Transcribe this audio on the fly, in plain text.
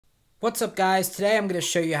What's up guys, today I'm going to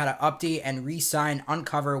show you how to update and Resign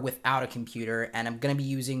Unc0ver without a computer, and I'm going to be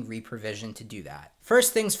using ReProvision to do that.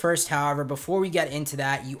 First things first, however, before we get into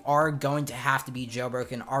that, you are going to have to be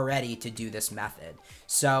jailbroken already to do this method.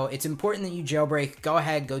 So it's important that you jailbreak. Go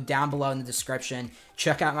ahead, go down below in the description,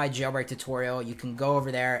 check out my jailbreak tutorial. You can go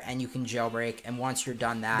over there and you can jailbreak, and once you're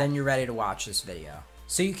done that, then you're ready to watch this video.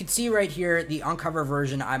 So you can see right here, the Unc0ver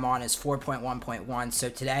version I'm on is 4.1.1. So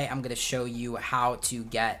today I'm going to show you how to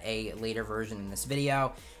get a later version in this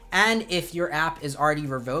video. And if your app is already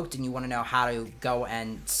revoked and you want to know how to go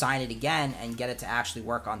and sign it again and get it to actually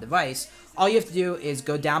work on device, all you have to do is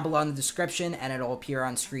go down below in the description and it'll appear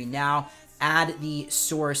on screen now. Add the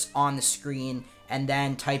source on the screen and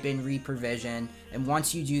then type in ReProvision. And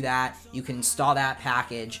once you do that, you can install that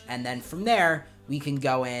package. And then from there, we can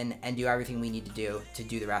go in and do everything we need to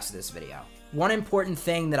do the rest of this video. One important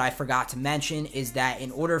thing that I forgot to mention is that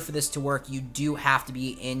in order for this to work, you do have to be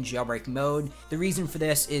in jailbreak mode. The reason for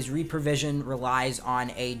this is ReProvision relies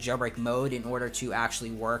on a jailbreak mode in order to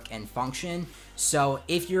actually work and function. So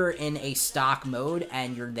if you're in a stock mode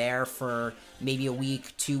and you're there for maybe a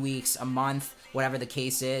week, 2 weeks, a month, whatever the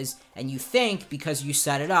case is, and you think because you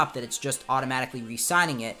set it up that it's just automatically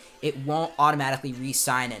re-signing it, it won't automatically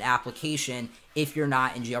re-sign an application if you're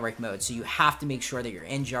not in jailbreak mode. So you have to make sure that you're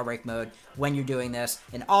in jailbreak mode when you're doing this.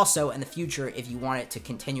 And also in the future, if you want it to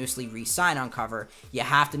continuously re-sign Unc0ver, you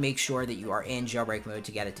have to make sure that you are in jailbreak mode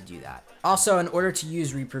to get it to do that. Also, in order to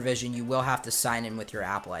use ReProvision, you will have to sign in with your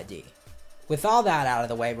Apple ID. With all that out of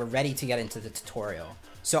the way, we're ready to get into the tutorial.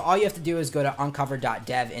 So all you have to do is go to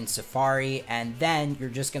unc0ver.dev in Safari, and then you're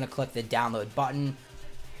just going to click the download button.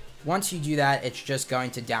 Once you do that, it's just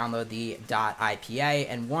going to download the .ipa,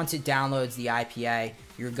 and once it downloads the IPA,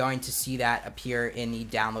 you're going to see that appear in the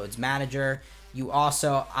downloads manager. You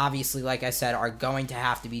also, obviously, like I said, are going to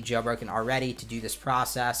have to be jailbroken already to do this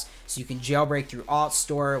process. So you can jailbreak through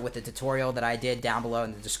AltStore with the tutorial that I did down below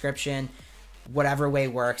in the description. Whatever way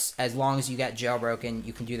works, as long as you get jailbroken,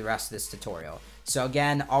 you can do the rest of this tutorial. So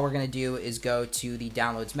again, all we're going to do is go to the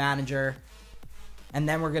downloads manager, and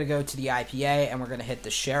then we're going to go to the IPA and we're going to hit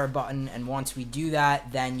the share button. And once we do that,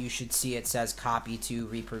 then you should see it says copy to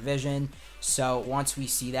ReProvision. So once we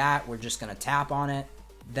see that, we're just going to tap on it.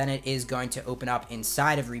 Then it is going to open up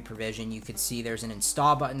inside of ReProvision. You could see there's an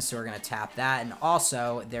install button, so we're going to tap that. And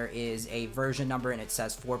also there is a version number and it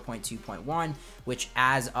says 4.2.1, which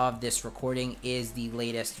as of this recording is the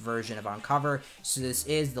latest version of Unc0ver. So this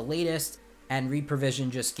is the latest. And ReProvision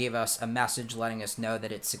just gave us a message letting us know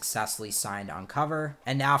that it successfully signed Unc0ver.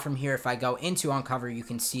 And now from here, if I go into Unc0ver, you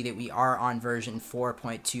can see that we are on version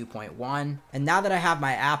 4.2.1. And now that I have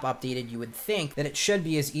my app updated, you would think that it should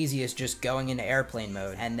be as easy as just going into airplane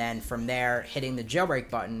mode and then from there hitting the jailbreak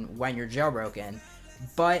button when you're jailbroken.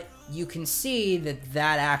 But you can see that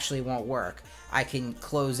that actually won't work. I can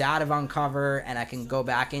close out of Unc0ver and I can go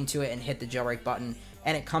back into it and hit the jailbreak button,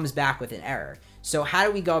 and it comes back with an error. So how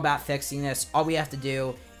do we go about fixing this? All we have to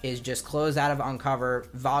do is just close out of Unc0ver,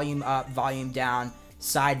 volume up, volume down,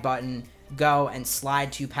 side button, go and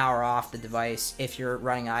slide to power off the device if you're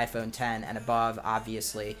running an iPhone 10 and above,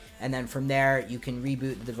 obviously. And then from there, you can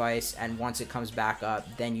reboot the device, and once it comes back up,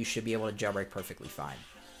 then you should be able to jailbreak perfectly fine.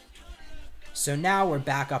 So now we're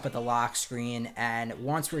back up at the lock screen, and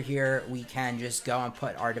once we're here, we can just go and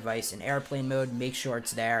put our device in airplane mode, make sure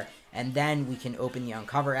it's there, and then we can open the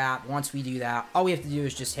Unc0ver app. Once we do that, all we have to do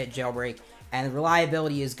is just hit jailbreak, and the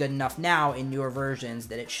reliability is good enough now in newer versions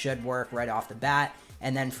that it should work right off the bat,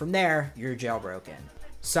 and then from there, you're jailbroken.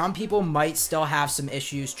 Some people might still have some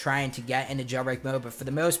issues trying to get into jailbreak mode, but for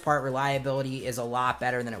the most part, reliability is a lot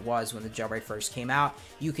better than it was when the jailbreak first came out.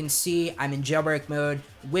 You can see I'm in jailbreak mode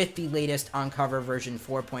with the latest Unc0ver version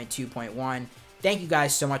 4.2.1. Thank you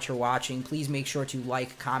guys so much for watching. Please make sure to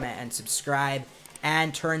like, comment, and subscribe,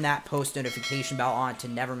 and turn that post notification bell on to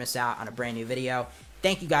never miss out on a brand new video.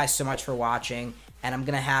 Thank you guys so much for watching, and I'm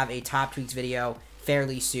going to have a Top Tweaks video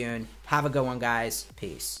fairly soon. Have a good one, guys.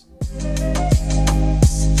 Peace.